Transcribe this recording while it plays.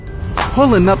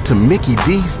Pulling up to Mickey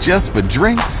D's just for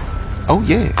drinks? Oh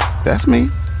yeah, that's me.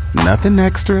 Nothing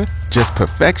extra, just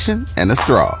perfection and a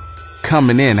straw.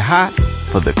 Coming in hot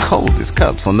for the coldest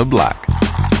cups on the block.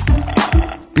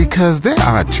 Because there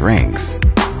are drinks.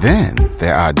 Then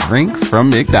there are drinks from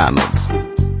McDonald's.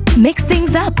 Mix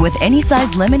things up with any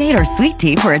size lemonade or sweet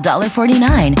tea for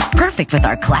 $1.49. Perfect with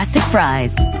our classic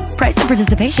fries. Price and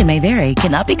participation may vary.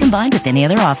 Cannot be combined with any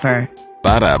other offer.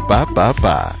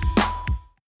 Ba-da-ba-ba-ba.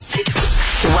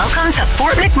 Welcome to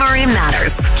Fort McMurray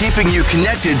Matters. Keeping you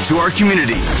connected to our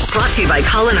community. Brought to you by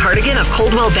Colin Hardigan of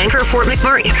Coldwell Banker Fort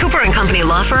McMurray, Cooper & Company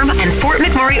Law Firm, and Fort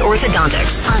McMurray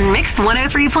Orthodontics on Mix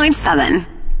 103.7.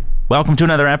 Welcome to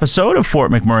another episode of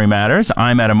Fort McMurray Matters.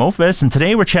 I'm Adam Ophis, and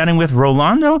today we're chatting with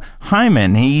Rolando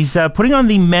Hyman. He's putting on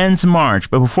the Men's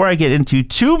March, but before I get into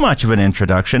too much of an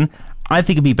introduction, I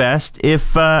think it'd be best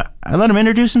if I let him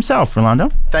introduce himself. Rolando?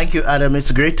 Thank you, Adam.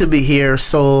 It's great to be here.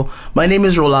 So, my name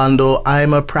is Rolando.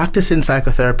 I'm a practicing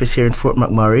psychotherapist here in Fort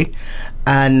McMurray.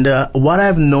 And what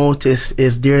I've noticed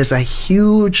is there's a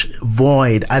huge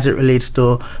void as it relates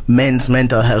to men's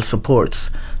mental health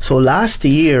supports. So last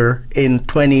year in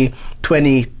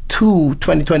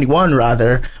 2021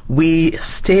 rather, we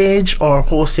staged or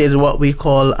hosted what we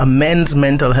call a Men's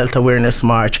Mental Health Awareness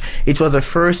March. It was the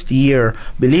first year.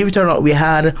 Believe it or not, we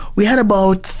had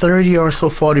about 30 or so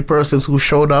 40 persons who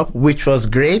showed up, which was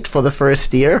great for the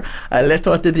first year. I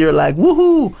thought that they were like,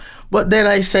 woohoo! But then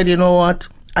I said, you know what?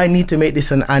 I need to make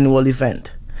this an annual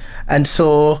event. And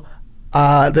so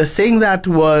the thing that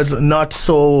was not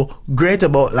so great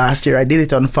about last year, I did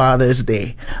it on Father's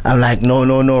Day. I'm like, no,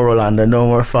 Rolando, no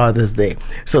more Father's Day.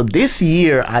 So this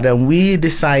year, Adam, we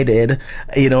decided,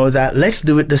 that let's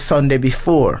do it the Sunday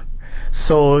before.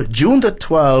 So June the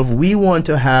 12th, we want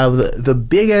to have the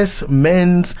biggest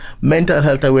men's mental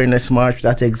health awareness march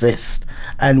that exists.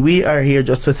 And we are here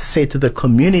just to say to the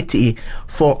community,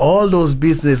 for all those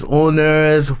business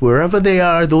owners, wherever they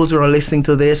are, those who are listening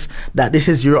to this, that this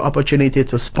is your opportunity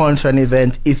to sponsor an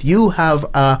event. If you have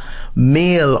a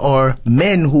male or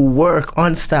men who work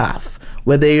on staff,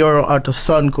 whether you're out of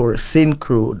Suncor,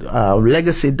 Syncrude,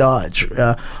 Legacy Dodge,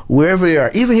 wherever you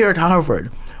are, even here at Harvard,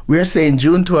 we're saying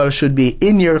June 12th should be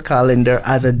in your calendar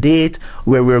as a date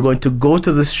where we're going to go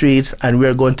to the streets and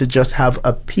we're going to just have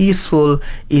a peaceful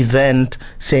event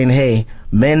saying, hey,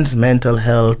 men's mental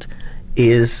health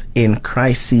is in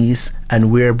crisis,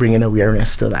 and we're bringing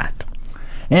awareness to that.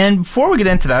 And before we get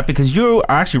into that, because you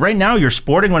actually, right now, you're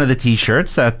sporting one of the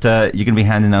T-shirts that you're going to be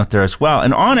handing out there as well.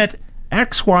 And on it,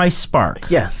 XY Spark.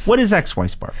 Yes. What is XY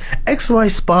Spark?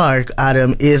 XY Spark,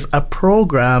 Adam, is a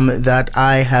program that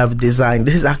I have designed.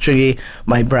 This is actually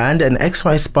my brand, and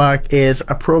XY Spark is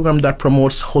a program that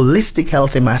promotes holistic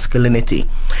healthy masculinity.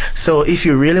 So if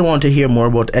you really want to hear more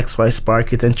about XY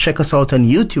Spark, you can check us out on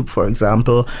YouTube, for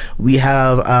example. We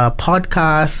have a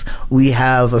podcast, we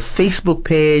have a Facebook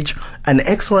page, and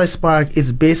XY Spark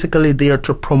is basically there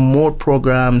to promote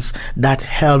programs that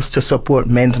helps to support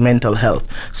men's mental health.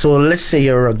 So let's say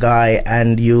you're a guy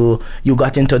and you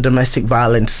got into a domestic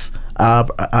violence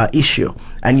issue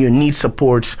and you need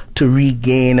support to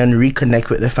regain and reconnect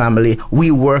with the family. We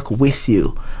work with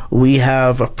you. We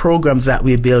have programs that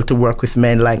we build to work with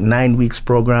men, like 9 weeks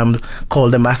program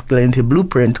called the Masculinity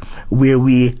Blueprint, where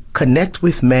we connect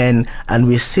with men and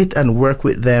we sit and work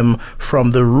with them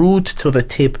from the root to the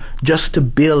tip, just to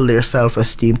build their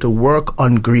self-esteem, to work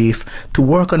on grief, to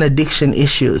work on addiction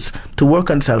issues, to work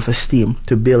on self-esteem,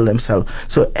 to build themselves.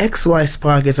 So XY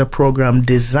Spark is a program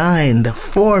designed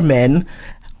for men,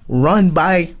 run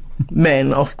by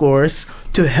men, of course,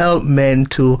 to help men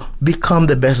to become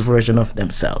the best version of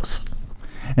themselves.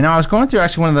 And now I was going through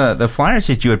actually one of the flyers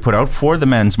that you had put out for the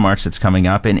Men's March that's coming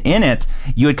up, and in it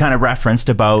you had kind of referenced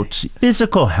about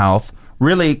physical health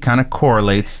really kind of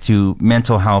correlates to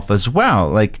mental health as well.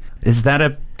 Like, is that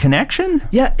a connection?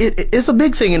 Yeah, it's a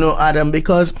big thing, Adam,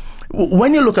 because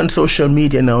when you look on social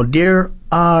media now, there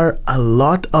are a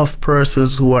lot of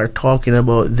persons who are talking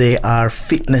about they are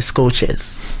fitness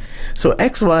coaches. So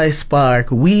XY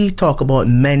Spark, we talk about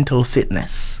mental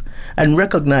fitness and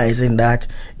recognizing that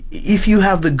if you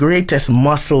have the greatest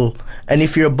muscle and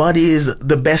if your body is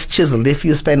the best chiseled, if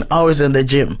you spend hours in the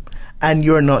gym and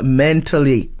you're not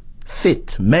mentally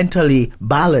fit, mentally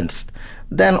balanced,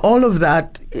 then all of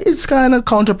that, it's kind of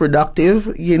counterproductive.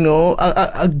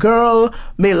 A girl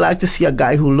may like to see a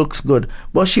guy who looks good,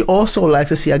 but she also likes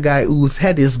to see a guy whose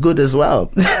head is good as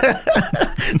well.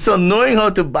 So knowing how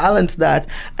to balance that,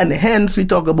 and hence we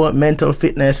talk about mental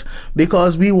fitness,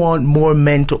 because we want more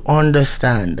men to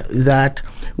understand that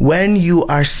when you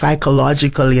are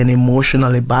psychologically and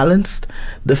emotionally balanced,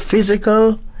 the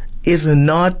physical is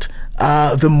not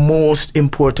the most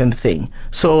important thing.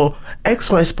 So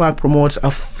XY Spark promotes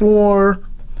a 4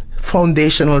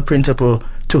 foundational principle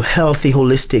to healthy,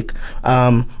 holistic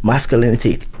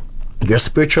masculinity: your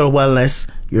spiritual wellness,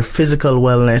 your physical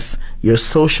wellness, your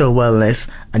social wellness,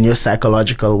 and your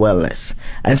psychological wellness.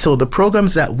 And so the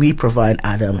programs that we provide,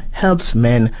 Adam, helps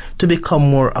men to become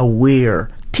more aware,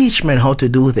 teach men how to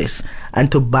do this,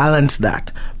 and to balance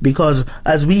that. Because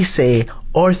as we say,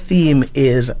 our theme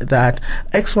is that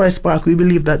XY Spark, we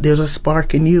believe that there's a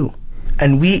spark in you.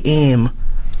 And we aim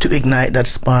to ignite that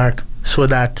spark so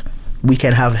that we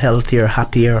can have healthier,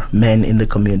 happier men in the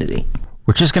community.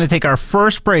 We're just going to take our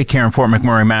first break here in Fort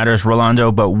McMurray Matters,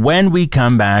 Rolando, but when we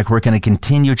come back, we're going to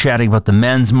continue chatting about the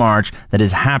Men's March that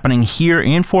is happening here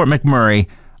in Fort McMurray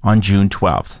on June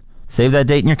 12th. Save that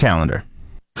date in your calendar.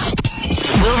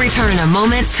 We'll return in a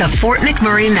moment to Fort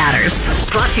McMurray Matters.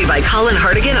 Brought to you by Colin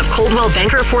Hartigan of Coldwell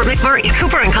Banker Fort McMurray,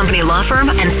 Cooper and Company Law Firm,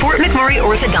 and Fort McMurray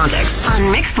Orthodontics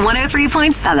on Mix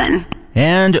 103.7.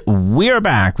 And we are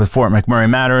back with Fort McMurray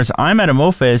Matters. I'm Adam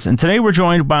Ophis, and today we're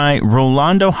joined by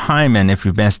Rolando Hyman, if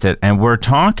you've missed it, and we're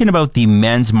talking about the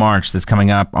Men's March that's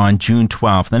coming up on June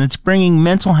 12th, and it's bringing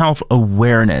mental health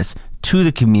awareness to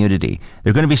the community.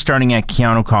 They're going to be starting at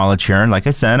Keanu College here, like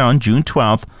I said, on June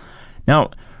 12th.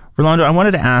 Now, Rolando, I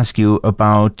wanted to ask you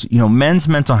about, men's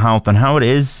mental health and how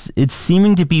it's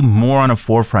seeming to be more on a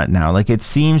forefront now. Like, it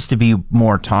seems to be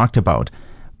more talked about.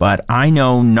 But I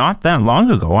know not that long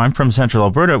ago, I'm from Central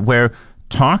Alberta, where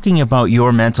talking about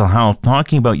your mental health,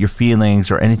 talking about your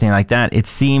feelings or anything like that, it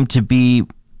seemed to be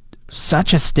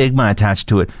such a stigma attached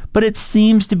to it. But it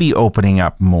seems to be opening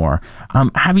up more.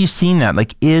 Have you seen that?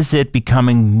 Like, is it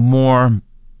becoming more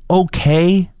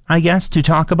okay, I guess, to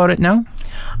talk about it now?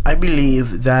 I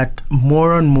believe that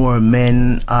more and more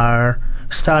men are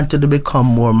starting to become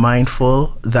more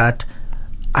mindful that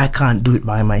I can't do it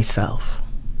by myself.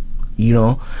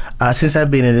 Since I've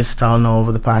been in this town now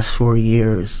over the past 4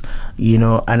 years,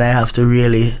 and I have to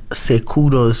really say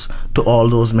kudos to all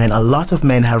those men. A lot of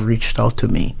men have reached out to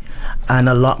me, and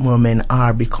a lot more men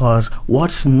are, because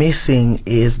what's missing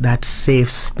is that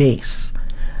safe space.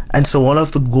 And so one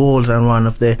of the goals and one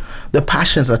of the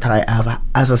passions that I have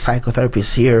as a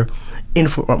psychotherapist here in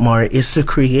Fort McMurray is to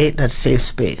create that safe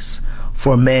space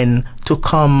for men to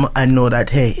come and know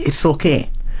that, hey, it's okay.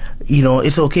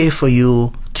 It's okay for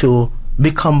you to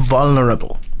become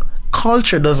vulnerable.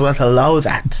 Culture does not allow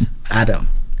that, Adam.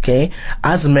 Okay?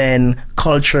 As men,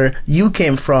 culture, you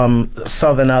came from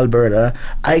southern Alberta,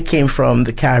 I came from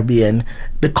the Caribbean.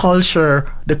 The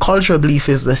culture belief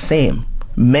is the same.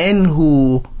 Men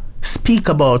who speak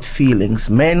about feelings,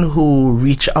 men who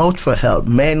reach out for help,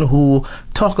 men who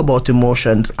talk about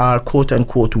emotions are quote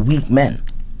unquote weak men.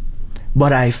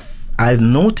 But I've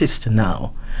noticed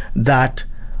now that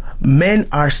men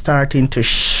are starting to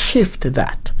shift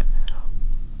that.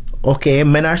 Okay,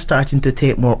 men are starting to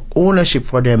take more ownership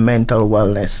for their mental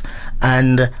wellness,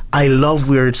 and I love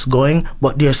where it's going,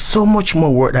 but there's so much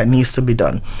more work that needs to be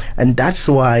done. And that's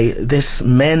why this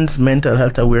Men's Mental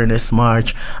Health Awareness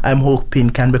March, I'm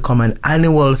hoping, can become an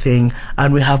annual thing,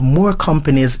 and we have more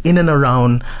companies in and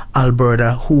around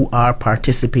Alberta who are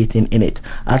participating in it.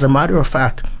 As a matter of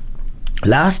fact,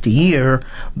 last year,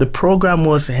 the program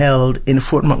was held in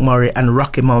Fort McMurray and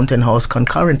Rocky Mountain House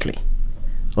concurrently.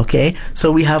 Okay,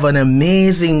 so we have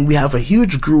a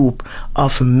huge group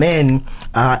of men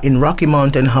in Rocky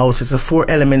Mountain House. It's a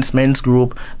 4 Elements men's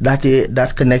group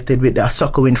that's connected with the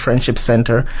Suckowin Friendship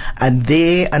Center, and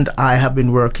they and I have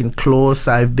been working close.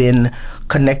 I've been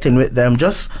connecting with them.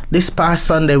 Just this past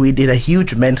Sunday, we did a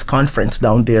huge men's conference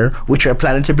down there, which we're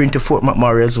planning to bring to Fort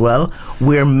McMurray as well,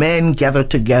 where men gather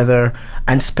together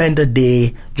and spend a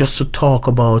day just to talk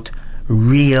about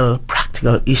real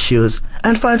practical issues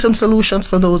and find some solutions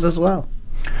for those as well.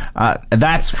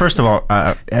 That's, first of all,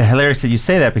 hilarious that you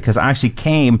say that, because I actually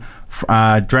came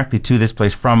directly to this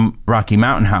place from Rocky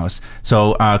Mountain House.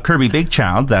 So Kirby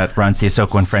Bigchild, that runs the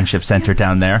Asoquan Friendship Center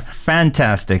down there,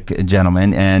 fantastic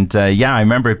gentleman. And I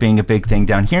remember it being a big thing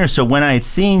down here. So when I had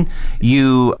seen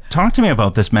you talk to me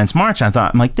about this Men's March, I'm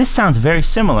like, this sounds very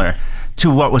similar to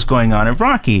what was going on in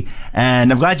Rocky.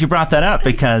 And I'm glad you brought that up,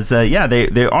 because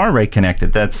they are right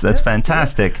connected. That's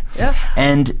fantastic. Yeah.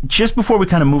 And just before we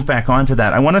kind of move back onto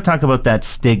that, I want to talk about that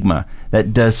stigma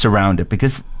that does surround it,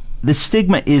 because the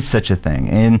stigma is such a thing.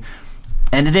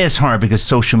 And it is hard, because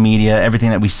social media, everything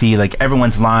that we see, like,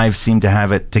 everyone's lives seem to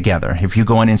have it together. If you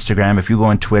go on Instagram, if you go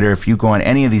on Twitter, if you go on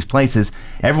any of these places,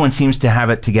 everyone seems to have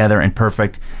it together and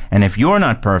perfect. And if you're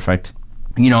not perfect,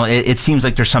 it seems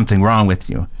like there's something wrong with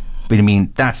you. But I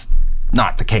mean, that's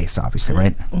not the case, obviously,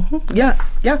 right? Mm-hmm. Yeah.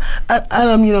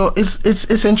 Adam,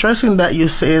 it's interesting that you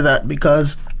say that,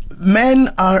 because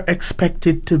Men are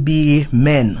expected to be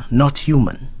men, not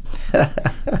human.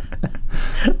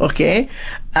 Okay?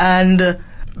 And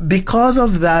because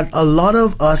of that, a lot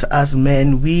of us as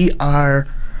men, we are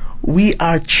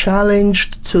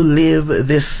challenged to live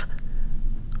this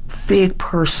fake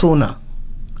persona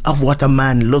of what a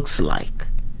man looks like.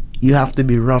 You have to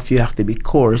be rough, you have to be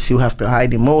coarse, you have to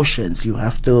hide emotions, you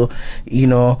have to,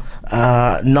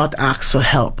 not ask for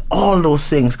help, all those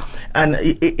things. And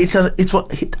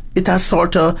it has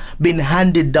sort of been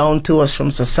handed down to us from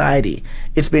society.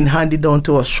 It's been handed down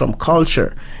to us from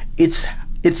culture. It's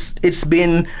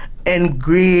been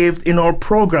engraved in our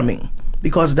programming,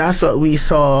 because that's what we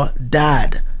saw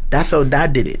Dad. That's how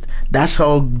Dad did it. That's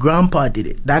how Grandpa did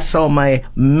it. That's how my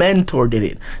mentor did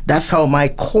it. That's how my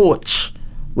coach,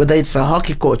 whether it's a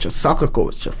hockey coach, a soccer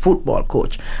coach, a football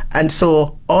coach. And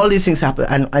so all these things happen.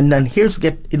 And then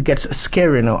it gets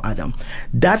scary now, Adam.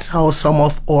 That's how some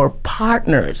of our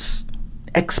partners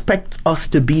expect us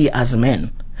to be as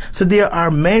men. So there are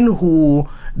men who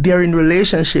they're in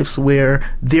relationships where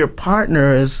their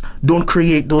partners don't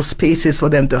create those spaces for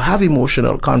them to have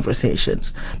emotional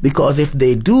conversations. Because if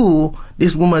they do,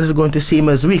 this woman is going to seem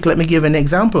as weak. Let me give an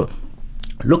example.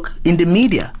 Look in the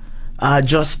media.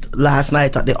 Just last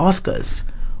night at the Oscars,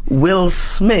 Will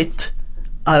Smith,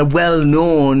 a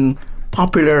well-known,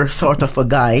 popular sort of a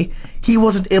guy, he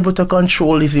wasn't able to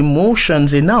control his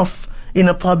emotions enough in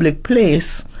a public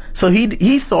place. So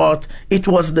he thought it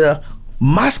was the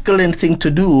masculine thing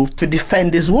to do to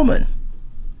defend his woman.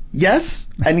 Yes?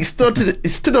 And he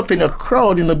stood up in a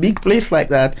crowd in a big place like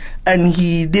that, and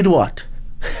he did what?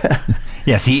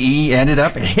 Yes, he ended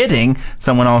up hitting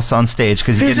someone else on stage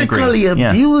because he didn't agree. Physically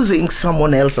abusing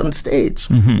someone else on stage.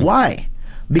 Mm-hmm. Why?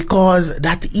 Because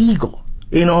that ego,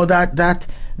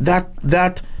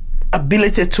 that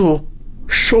ability to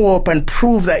show up and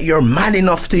prove that you're man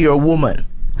enough to your woman.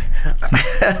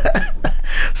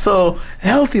 So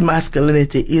healthy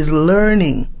masculinity is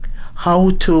learning how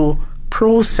to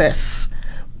process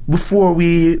before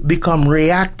we become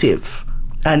reactive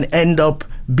and end up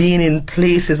being in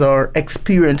places or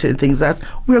experiencing things that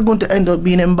we're going to end up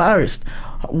being embarrassed.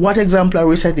 What example are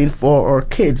we setting for our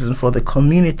kids and for the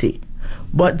community?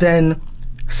 But then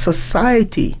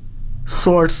society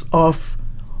sorts of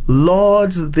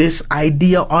lauds this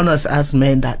idea on us as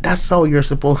men that that's how you're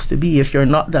supposed to be. If you're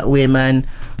not that way, man,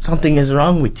 something is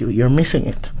wrong with you. You're missing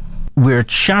it. We're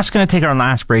just going to take our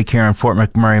last break here on Fort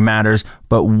McMurray Matters,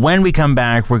 but when we come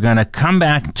back, we're going to come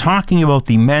back talking about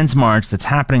the Men's March that's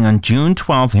happening on June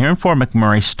 12th here in Fort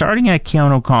McMurray, starting at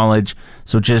Keano College.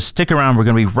 So just stick around. We're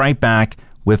going to be right back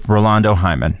with Rolando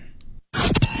Hyman.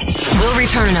 We'll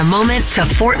return in a moment to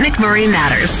Fort McMurray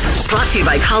Matters. Brought to you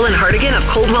by Colin Hartigan of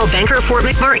Coldwell Banker Fort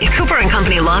McMurray, Cooper &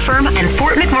 Company Law Firm, and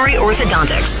Fort McMurray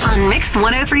Orthodontics on Mix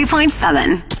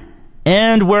 103.7.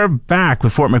 And we're back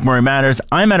with Fort McMurray Matters.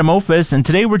 I'm Adam Ophis, and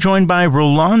today we're joined by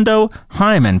Rolando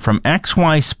Hyman from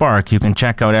XY Spark. You can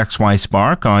check out XY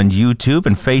Spark on YouTube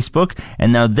and Facebook.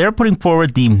 And now they're putting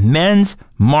forward the Men's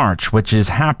March, which is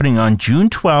happening on June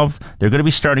 12th. They're going to be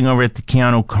starting over at the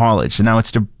Keano College. And now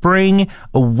it's to bring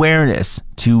awareness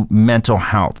to mental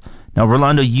health. Now,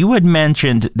 Rolando, you had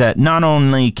mentioned that not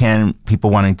only can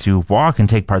people wanting to walk and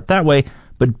take part that way,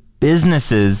 but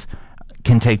businesses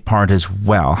can take part as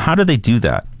well. How do they do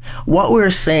that? What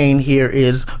we're saying here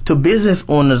is to business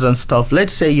owners and stuff,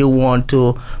 let's say you want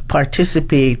to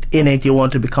participate in it, you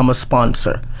want to become a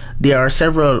sponsor. There are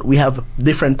we have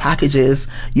different packages.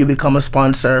 You become a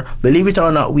sponsor. Believe it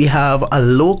or not, we have a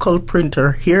local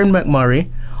printer here in McMurray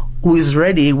who is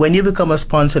ready. When you become a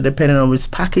sponsor, depending on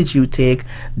which package you take,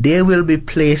 they will be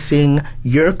placing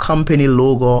your company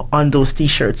logo on those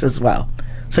t-shirts as well.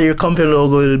 So your company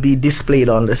logo will be displayed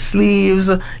on the sleeves.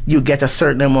 You get a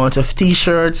certain amount of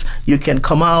t-shirts. You can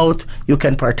come out. You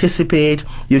can participate.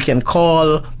 You can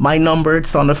call my number.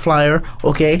 It's on the flyer.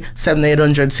 Okay,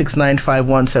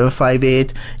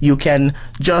 780-695-1758. You can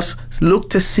just look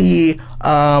to see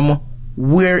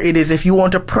where it is. If you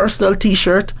want a personal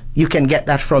t-shirt, you can get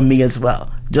that from me as well.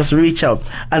 Just reach out.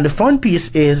 And the fun piece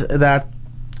is that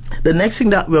the next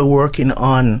thing that we're working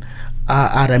on,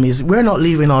 Adam, is we're not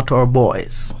leaving out our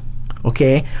boys.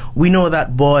 Okay, we know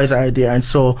that boys are there, and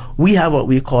so we have what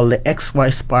we call the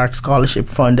XY Spark Scholarship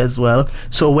Fund as well.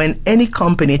 So when any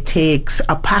company takes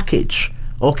a package,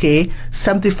 okay,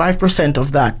 75%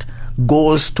 of that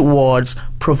goes towards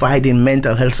providing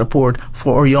mental health support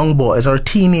for our young boys, our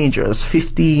teenagers,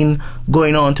 15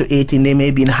 going on to 18. They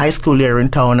may be in high school here in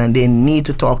town and they need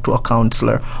to talk to a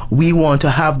counselor. We want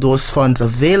to have those funds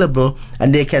available,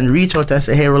 and they can reach out and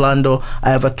say, hey, Rolando,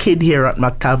 I have a kid here at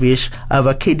McTavish, I have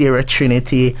a kid here at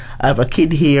Trinity, I have a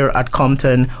kid here at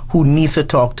Compton who needs to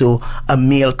talk to a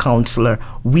male counselor.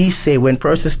 We say when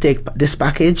persons take this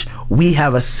package, we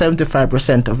have a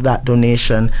 75% of that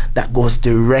donation that goes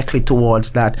directly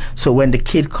towards that. So when the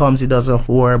kid comes, he doesn't have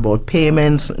to worry about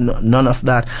payments, none of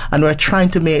that. And we're trying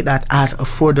to make that as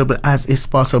affordable as is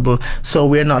possible. So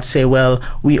we're not saying, well,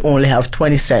 we only have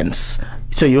 20 cents,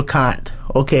 so you can't.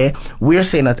 Okay, we're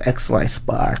saying at XY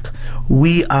Spark,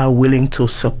 we are willing to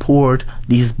support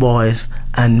these boys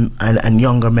and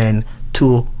younger men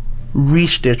to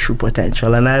reach their true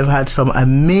potential. And I've had some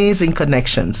amazing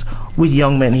connections with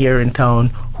young men here in town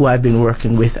who I've been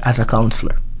working with as a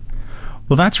counselor.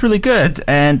 Well, that's really good.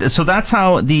 And so that's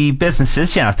how the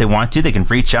businesses, if they want to, they can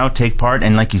reach out, take part.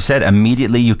 And like you said,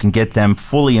 immediately you can get them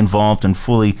fully involved and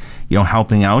fully,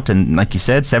 helping out. And like you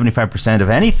said, 75% of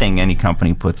anything any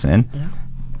company puts in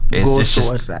goes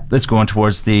towards that. It's going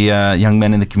towards the young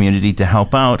men in the community to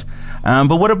help out.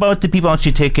 But what about the people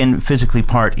actually taking physically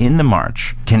part in the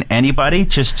march? Can anybody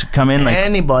just come in?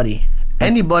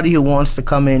 Anybody who wants to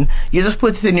come in, you just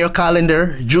put it in your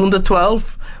calendar, June the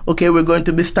 12th. Okay, we're going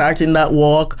to be starting that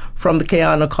walk from the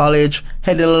Kayana College,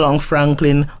 heading along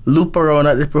Franklin, loop around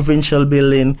at the provincial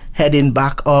building, heading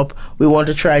back up. We want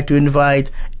to try to invite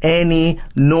any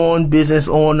known business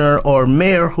owner or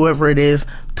mayor, whoever it is,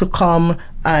 to come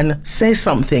and say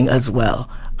something as well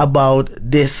about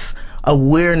this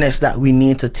awareness that we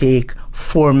need to take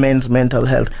for men's mental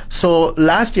health. So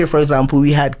last year, for example,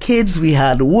 we had kids, we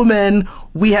had women,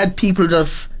 we had people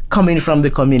just coming from the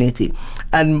community.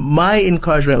 And my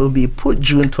encouragement would be, put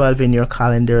June 12 in your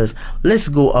calendars. Let's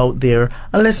go out there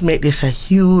and let's make this a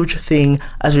huge thing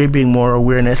as we bring more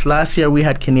awareness. Last year, we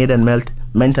had Canadian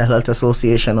Mental Health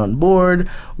Association on board.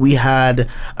 We had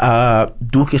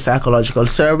Dookie Psychological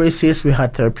Services. We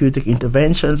had Therapeutic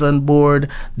Interventions on board.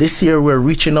 This year, we're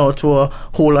reaching out to a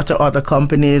whole lot of other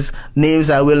companies, names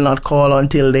I will not call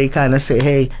until they kind of say,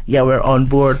 hey, yeah, we're on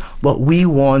board. But we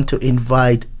want to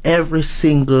invite every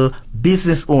single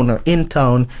business owner in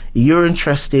town. You're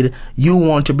interested, you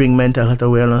want to bring mental health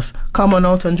awareness, come on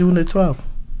out on June the 12th.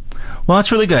 Well,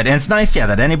 that's really good. And it's nice,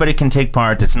 that anybody can take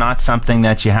part. It's not something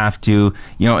that you have to,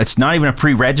 it's not even a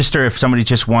pre-register if somebody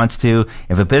just wants to.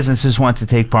 If a business wants to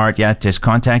take part, just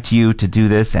contact you to do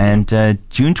this. And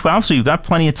June 12th, so you've got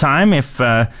plenty of time. If,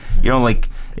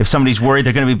 if somebody's worried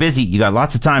they're going to be busy, you got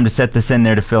lots of time to set this in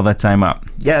there to fill that time up.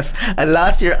 Yes. And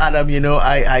last year, Adam,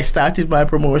 I started my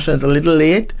promotions a little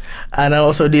late, and I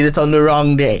also did it on the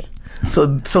wrong day.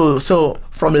 So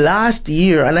from last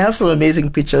year, and I have some amazing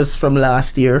pictures from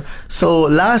last year. So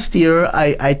last year,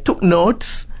 I took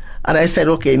notes and I said,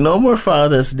 okay, no more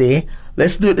Father's Day.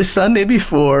 Let's do it the Sunday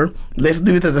before. Let's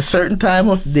do it at a certain time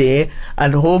of day,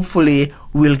 and hopefully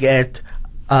we'll get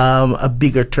a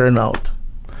bigger turnout.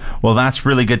 Well, that's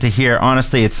really good to hear.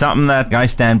 Honestly, it's something that I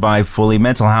stand by fully.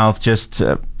 Mental health, just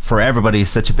for everybody,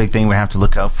 is such a big thing we have to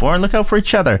look out for, and look out for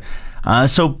each other.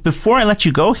 So before I let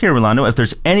you go here, Rolando, if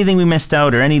there's anything we missed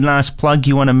out or any last plug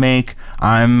you want to make,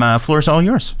 floor's all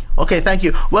yours. Okay, thank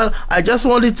you. Well, I just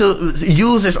wanted to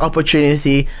use this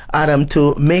opportunity, Adam,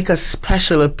 to make a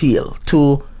special appeal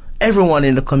to everyone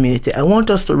in the community. I want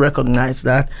us to recognize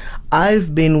that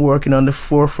I've been working on the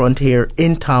forefront here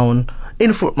in town,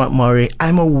 in Fort McMurray.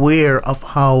 I'm aware of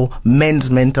how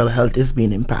men's mental health is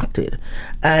being impacted.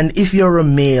 And if you're a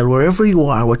male, wherever you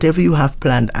are, whatever you have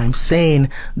planned, I'm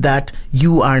saying that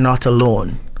you are not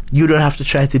alone. You don't have to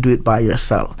try to do it by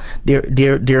yourself.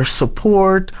 Their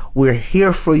support, we're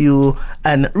here for you,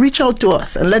 and reach out to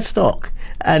us and let's talk.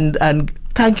 And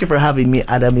thank you for having me,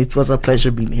 Adam. It was a pleasure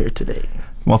being here today.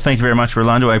 Well, thank you very much,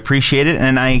 Rolando. I appreciate it,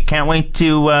 and I can't wait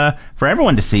for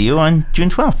everyone to see you on June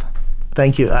 12th.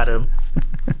 Thank you, Adam.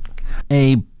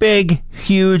 A big,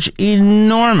 huge,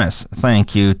 enormous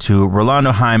thank you to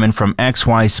Rolando Hyman from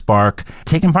XY Spark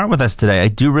taking part with us today. I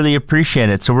do really appreciate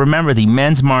it. So remember, the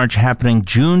Men's March happening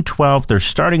June 12th. They're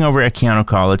starting over at Kayano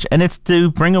College, and it's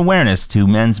to bring awareness to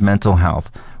men's mental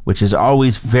health, which is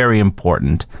always very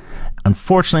important.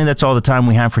 Unfortunately, that's all the time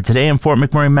we have for today in Fort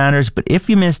McMurray Matters, but if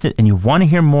you missed it and you want to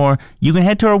hear more, you can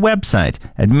head to our website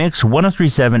at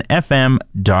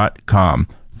mix1037fm.com.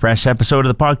 Fresh episode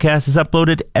of the podcast is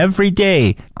uploaded every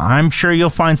day. I'm sure you'll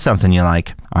find something you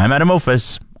like. I'm Adam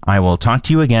Ophis. I will talk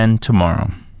to you again tomorrow.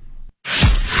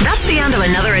 That's the end of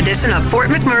another edition of Fort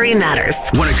McMurray Matters.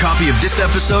 Want a copy of this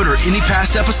episode or any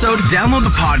past episode? Download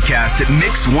the podcast at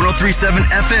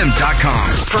mix1037fm.com.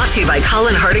 Brought to you by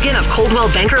Colin Hartigan of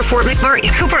Coldwell Banker Fort McMurray,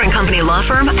 Cooper and Company Law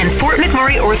Firm, and Fort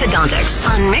McMurray Orthodontics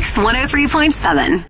on Mix 103.7.